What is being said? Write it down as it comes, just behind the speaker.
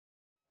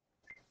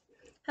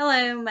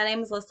Hello, my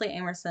name is Leslie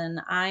Amerson.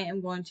 I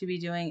am going to be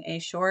doing a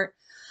short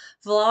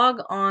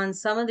vlog on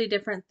some of the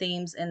different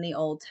themes in the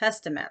Old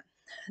Testament.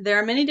 There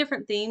are many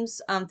different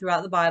themes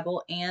throughout the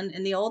Bible and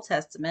in the Old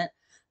Testament,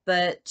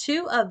 but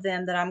two of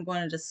them that I'm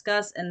going to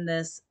discuss in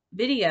this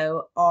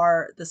video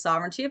are the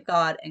sovereignty of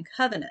God and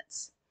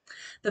covenants.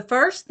 The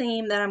first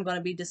theme that I'm going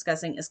to be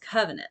discussing is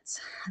covenants.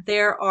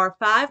 There are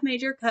five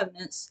major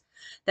covenants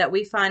that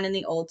we find in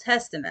the Old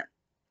Testament.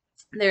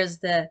 There's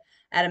the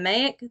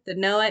Adamic, the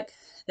Noahic,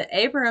 the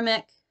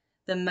Abrahamic,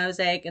 the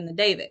Mosaic, and the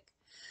Davidic.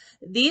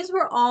 These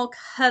were all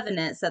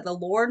covenants that the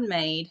Lord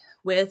made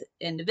with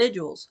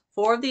individuals.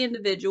 Four of the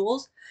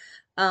individuals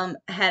had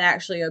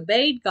actually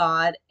obeyed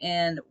God,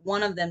 and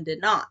one of them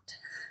did not.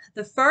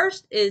 The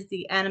first is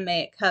the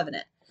Adamic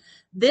covenant.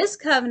 This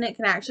covenant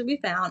can actually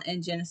be found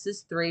in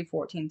Genesis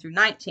 3:14 through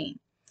 19.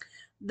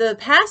 The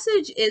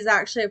passage is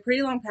actually a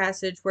pretty long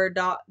passage where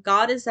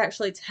God is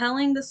actually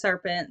telling the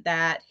serpent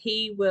that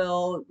he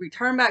will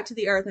return back to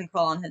the earth and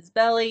crawl on his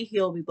belly.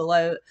 He'll be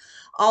below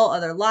all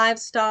other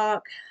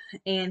livestock.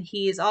 And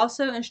he is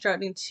also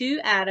instructing to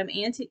Adam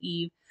and to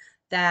Eve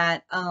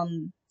that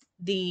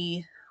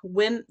the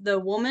the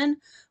woman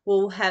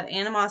will have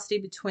animosity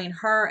between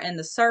her and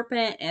the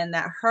serpent, and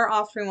that her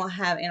offspring will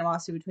have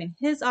animosity between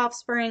his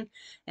offspring,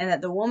 and that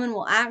the woman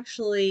will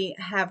actually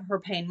have her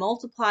pain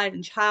multiplied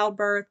in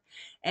childbirth,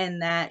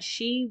 and that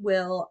she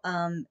will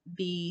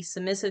be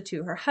submissive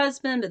to her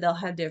husband, but they'll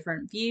have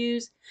different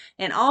views.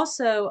 And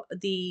also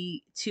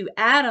to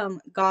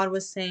Adam, God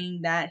was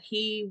saying that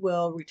he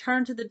will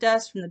return to the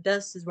dust, from the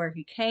dust is where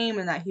he came,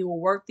 and that he will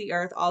work the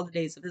earth all the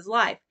days of his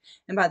life,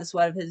 and by the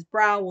sweat of his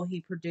brow will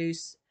he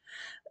produce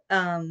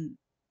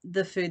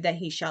the food that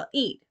he shall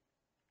eat.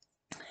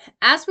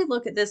 As we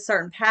look at this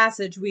certain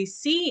passage, we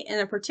see in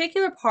a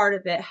particular part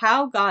of it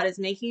how God is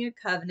making a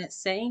covenant,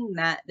 saying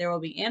that there will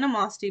be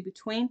animosity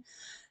between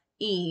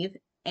Eve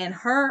and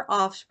her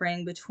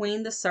offspring,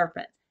 between the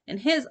serpent and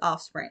his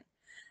offspring.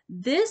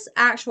 This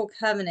actual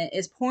covenant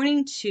is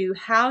pointing to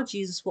how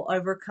Jesus will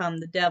overcome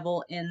the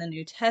devil in the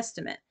New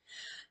Testament.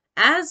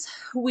 As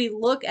we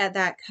look at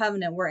that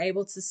covenant, we're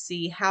able to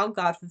see how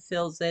God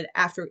fulfills it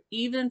after,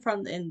 even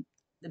from in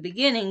the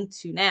beginning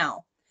to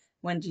now,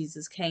 when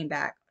Jesus came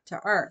back to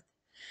earth.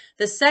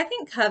 The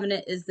second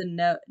covenant is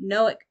the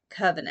Noahic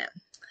covenant.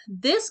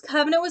 This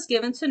covenant was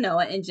given to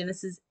Noah in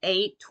Genesis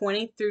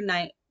 8:20 through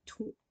 9,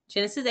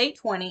 Genesis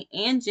 8:20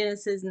 and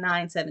Genesis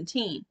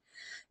 9:17.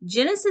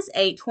 Genesis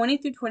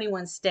 8:20 through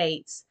 21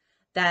 states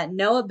that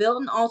Noah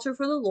built an altar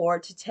for the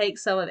Lord to take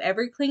some of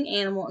every clean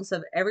animal and some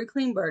of every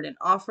clean bird and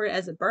offer it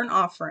as a burnt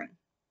offering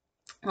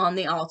on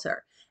the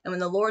altar. And when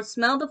the Lord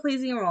smelled the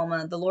pleasing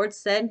aroma, the Lord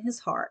said in his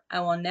heart, I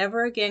will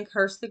never again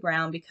curse the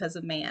ground because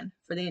of man,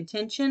 for the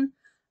intention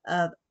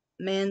of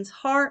man's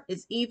heart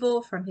is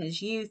evil from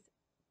his youth.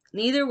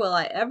 Neither will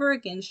I ever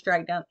again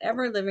strike down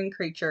every living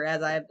creature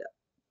as I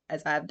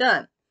have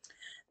done.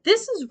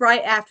 This is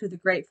right after the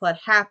great flood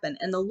happened,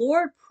 and the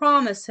Lord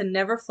promised to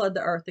never flood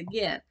the earth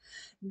again.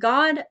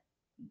 God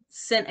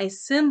sent a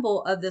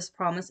symbol of this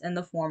promise in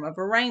the form of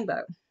a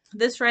rainbow.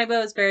 This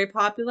rainbow is very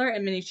popular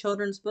in many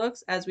children's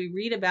books as we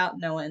read about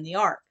Noah and the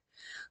ark.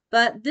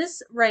 But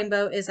this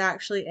rainbow is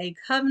actually a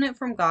covenant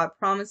from God,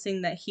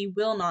 promising that he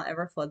will not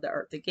ever flood the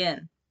earth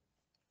again.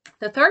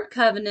 The third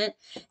covenant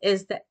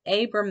is the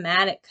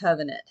Abrahamic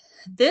covenant.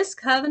 This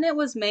covenant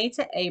was made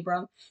to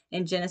Abram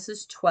in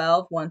Genesis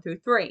 12:1 through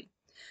 3.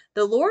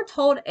 The Lord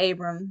told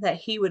Abram that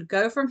he would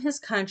go from his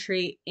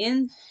country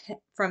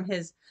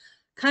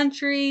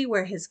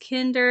where his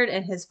kindred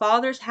and his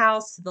father's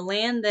house, to the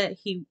land that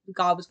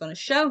God was going to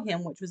show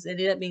him, which was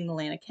ended up being the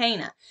land of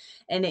Canaan.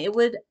 And he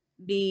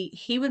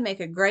would make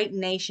a great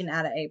nation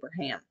out of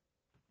Abraham.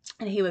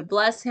 And he would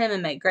bless him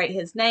and make great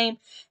his name,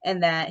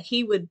 and that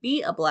he would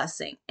be a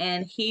blessing.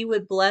 And he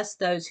would bless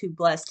those who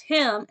blessed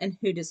him, and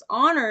who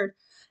dishonored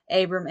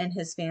Abram and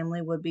his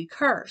family would be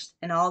cursed.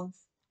 And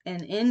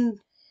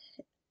in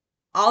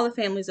all the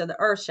families of the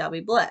earth shall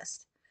be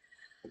blessed.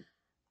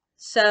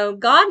 So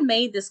God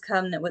made this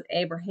covenant with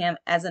Abraham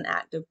as an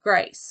act of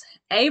grace.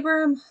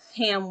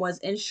 Abraham was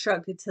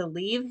instructed to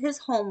leave his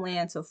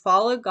homeland to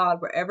follow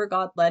God wherever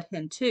God led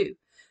him to.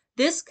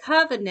 This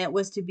covenant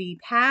was to be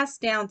passed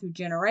down through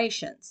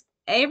generations.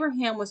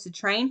 Abraham was to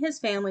train his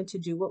family to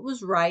do what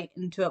was right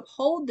and to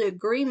uphold the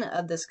agreement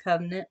of this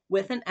covenant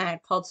with an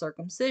act called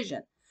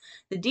circumcision.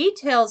 The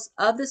details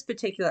of this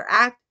particular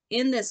act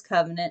in this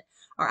covenant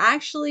are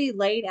actually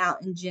laid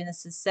out in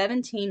Genesis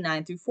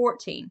 17:9 through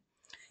 14.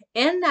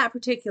 In that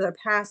particular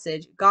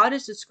passage, God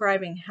is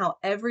describing how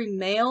every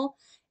male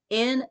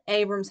in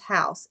Abram's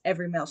house,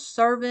 every male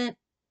servant,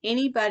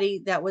 anybody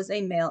that was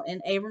a male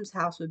in Abram's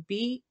house would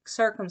be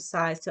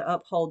circumcised to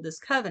uphold this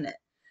covenant.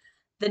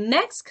 The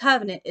next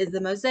covenant is the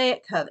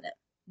Mosaic covenant.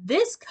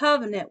 This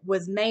covenant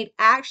was made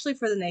actually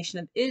for the nation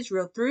of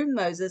Israel through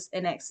Moses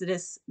in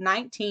Exodus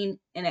 19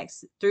 and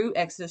through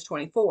Exodus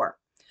 24.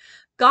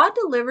 God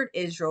delivered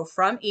Israel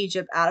from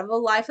Egypt out of a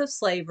life of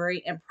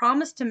slavery and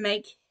promised to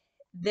make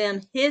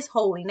them his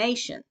holy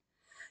nation.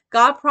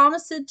 God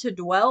promised to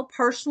dwell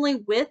personally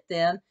with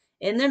them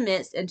in their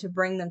midst and to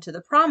bring them to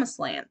the promised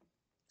land.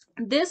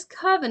 This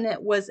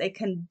covenant was a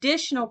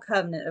conditional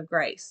covenant of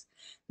grace.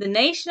 The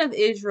nation of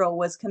Israel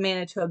was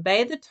commanded to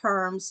obey the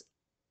terms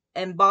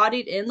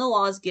embodied in the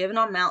laws given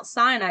on Mount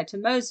Sinai to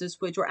Moses,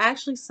 which were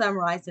actually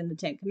summarized in the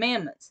Ten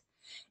Commandments.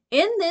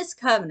 In this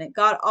covenant,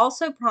 God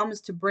also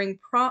promised to bring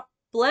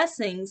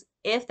blessings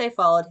if they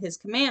followed his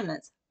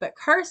commandments, but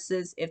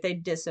curses if they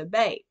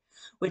disobeyed,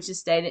 which is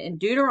stated in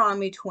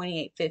Deuteronomy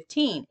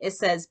 28:15. It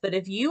says, "But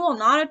if you will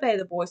not obey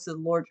the voice of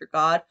the Lord your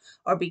God,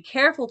 or be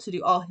careful to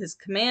do all his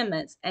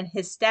commandments and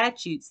his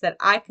statutes that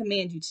I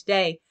command you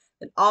today,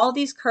 then all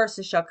these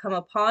curses shall come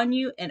upon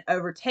you and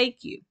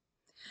overtake you."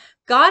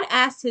 God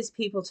asked his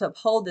people to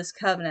uphold this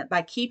covenant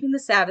by keeping the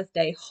Sabbath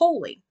day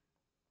holy.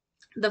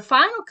 The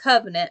final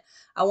covenant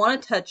I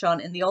want to touch on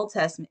in the Old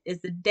Testament is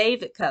the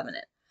David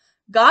covenant.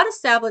 God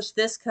established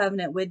this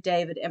covenant with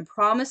David and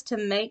promised to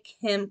make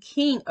him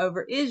king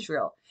over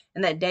Israel,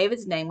 and that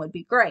David's name would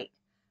be great.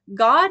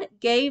 God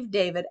gave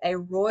David a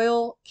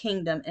royal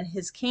kingdom, and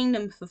his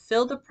kingdom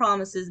fulfilled the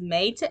promises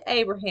made to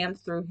Abraham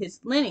through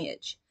his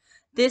lineage.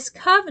 This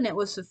covenant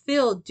was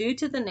fulfilled due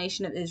to the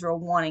nation of Israel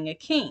wanting a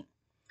king.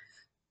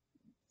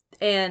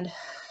 And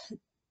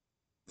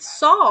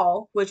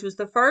Saul, which was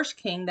the first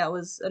king that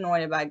was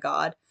anointed by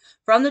God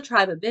from the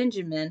tribe of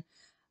Benjamin,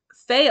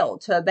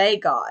 failed to obey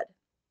God.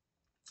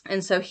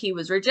 And so he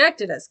was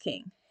rejected as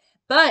king.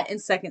 But in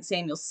 2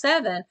 Samuel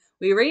 7,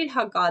 we read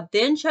how God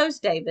then chose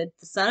David,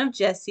 the son of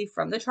Jesse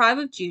from the tribe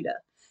of Judah.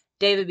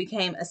 David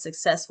became a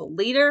successful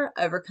leader,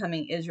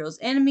 overcoming Israel's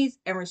enemies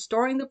and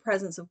restoring the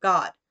presence of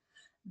God.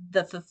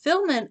 The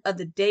fulfillment of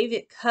the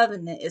David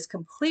covenant is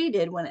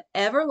completed when an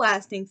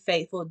everlasting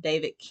faithful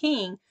David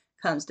king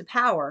comes to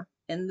power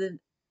in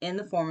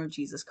the form of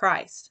Jesus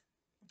Christ.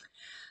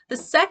 The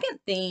second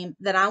theme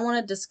that I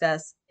want to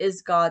discuss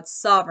is God's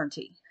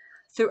sovereignty.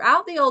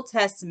 Throughout the Old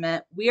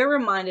Testament, we are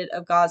reminded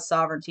of God's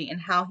sovereignty and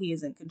how he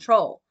is in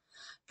control.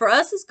 For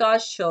us as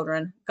God's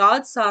children,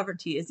 God's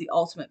sovereignty is the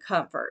ultimate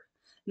comfort,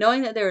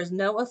 knowing that there is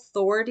no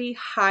authority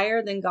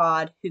higher than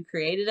God who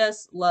created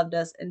us, loved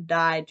us, and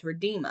died to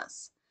redeem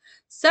us.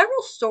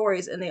 Several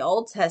stories in the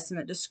Old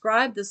Testament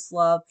describe this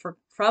love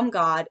from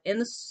God. In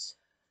the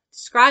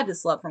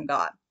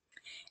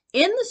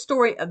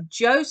story of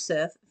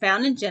Joseph,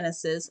 found in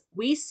Genesis,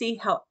 we see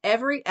how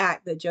every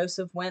act that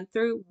Joseph went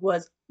through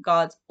was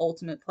God's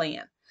ultimate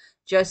plan.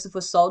 Joseph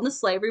was sold into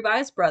slavery by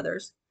his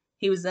brothers.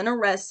 He was then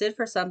arrested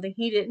for something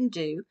he didn't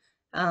do.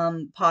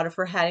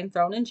 Potiphar had him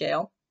thrown in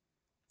jail.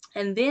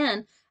 And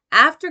then,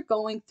 after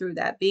going through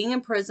that, being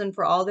in prison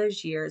for all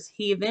those years,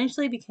 he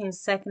eventually became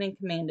second in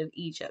command of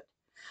Egypt.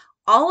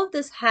 All of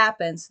this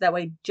happened so that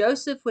way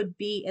Joseph would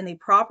be in the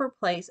proper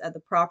place at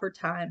the proper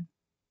time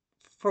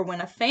for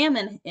when a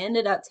famine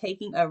ended up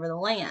taking over the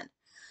land.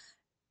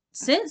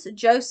 Since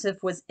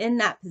Joseph was in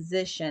that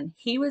position,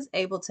 he was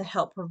able to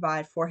help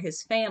provide for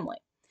his family.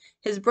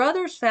 His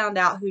brothers found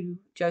out who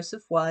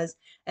Joseph was,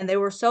 and they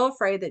were so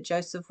afraid that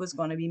Joseph was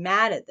going to be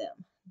mad at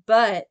them.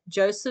 But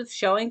Joseph,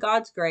 showing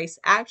God's grace,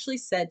 actually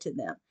said to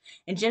them,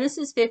 in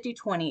Genesis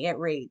 50:20, it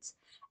reads,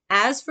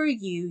 "As for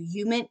you,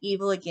 you meant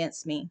evil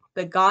against me,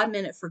 but God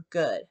meant it for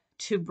good,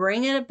 to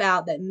bring it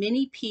about that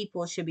many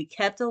people should be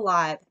kept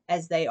alive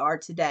as they are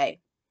today."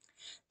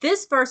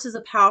 This verse is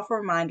a powerful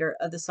reminder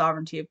of the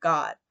sovereignty of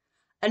God.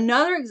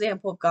 Another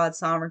example of God's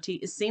sovereignty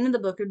is seen in the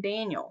book of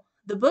Daniel.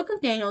 The book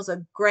of Daniel is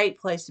a great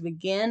place to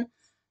begin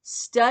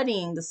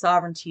studying the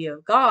sovereignty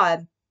of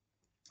God,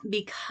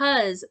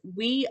 because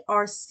we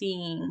are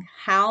seeing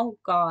how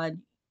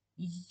God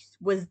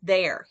was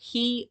there.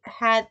 He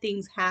had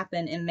things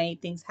happen and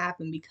made things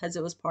happen because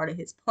it was part of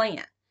his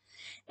plan.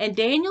 In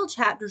Daniel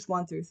chapters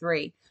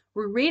 1-3,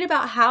 we read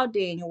about how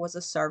Daniel was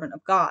a servant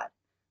of God.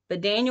 But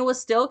Daniel was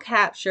still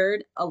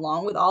captured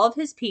along with all of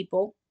his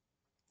people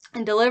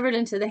and delivered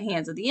into the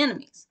hands of the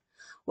enemies.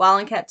 While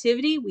in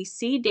captivity, we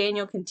see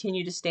Daniel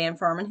continue to stand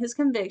firm in his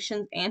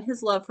convictions and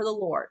his love for the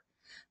Lord.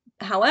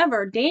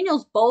 However,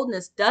 Daniel's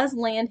boldness does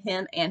land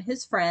him and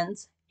his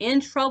friends in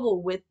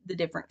trouble with the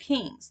different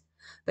kings.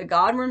 But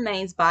God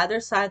remains by their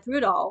side through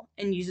it all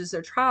and uses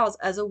their trials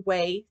as a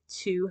way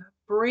to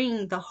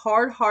bring the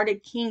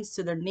hard-hearted kings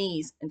to their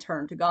knees and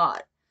turn to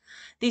God.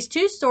 These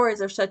two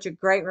stories are such a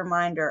great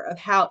reminder of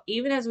how,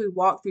 even as we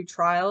walk through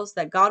trials,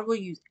 that God will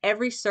use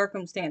every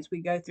circumstance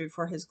we go through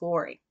for his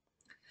glory.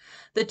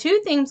 The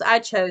two themes I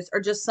chose are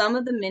just some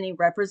of the many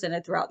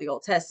represented throughout the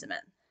Old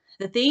Testament.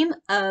 The theme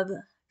of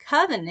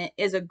covenant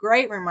is a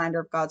great reminder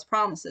of God's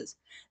promises.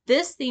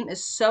 This theme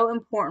is so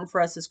important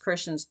for us as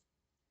Christians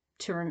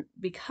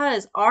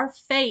because our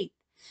faith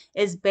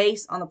is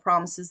based on the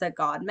promises that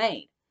God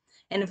made.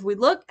 And if we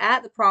look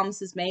at the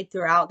promises made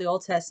throughout the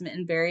Old Testament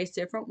in various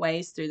different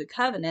ways through the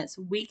covenants,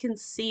 we can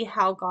see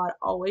how God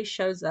always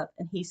shows up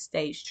and he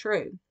stays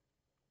true.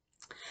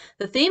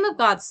 The theme of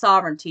God's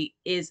sovereignty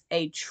is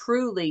a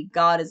truly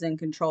God is in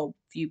control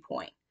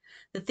viewpoint.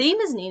 The theme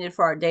is needed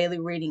for our daily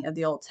reading of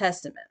the Old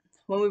Testament.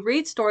 When we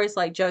read stories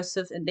like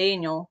Joseph and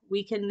Daniel,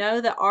 we can know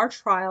that our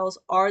trials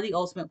are the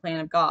ultimate plan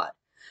of God.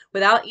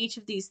 Without each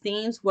of these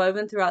themes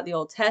woven throughout the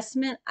Old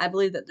Testament, I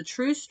believe that the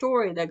true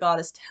story that God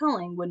is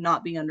telling would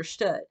not be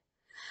understood.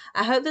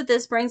 I hope that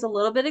this brings a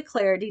little bit of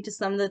clarity to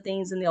some of the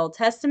things in the Old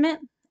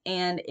Testament.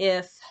 And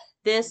if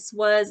this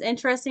was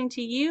interesting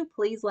to you,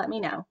 please let me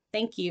know.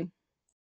 Thank you.